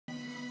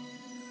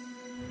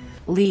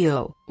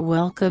Leo,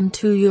 welcome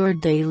to your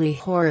daily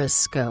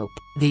horoscope.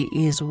 The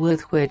ease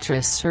with which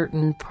a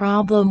certain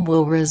problem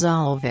will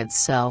resolve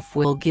itself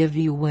will give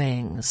you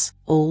wings.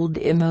 Old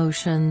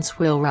emotions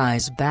will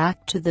rise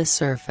back to the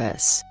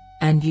surface,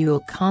 and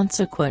you'll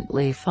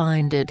consequently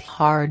find it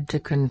hard to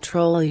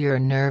control your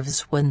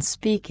nerves when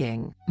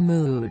speaking.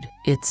 Mood: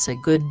 it's a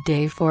good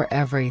day for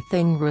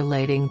everything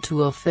relating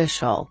to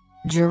official,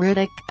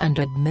 juridic and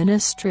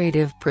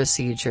administrative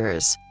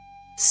procedures.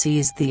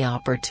 Seize the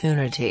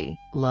opportunity.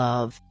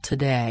 Love: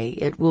 today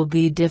it will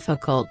be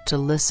difficult to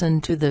listen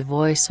to the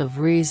voice of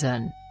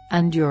reason,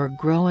 and your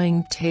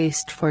growing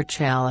taste for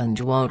challenge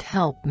won't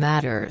help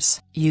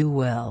matters. You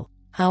will,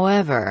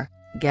 however,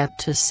 get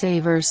to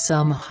savor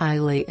some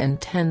highly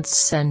intense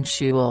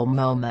sensual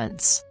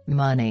moments.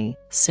 Money: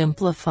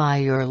 simplify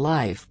your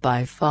life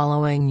by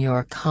following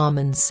your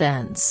common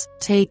sense.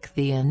 Take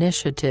the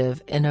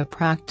initiative in a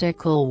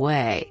practical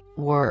way.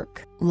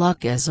 Work: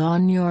 luck is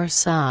on your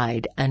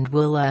side and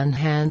will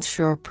enhance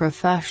your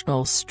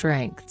professional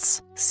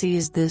strengths.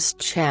 Seize this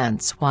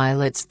chance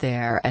while it's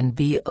there and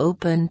be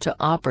open to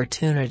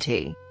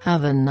opportunity.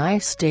 Have a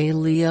nice day,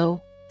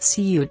 Leo.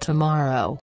 See you tomorrow.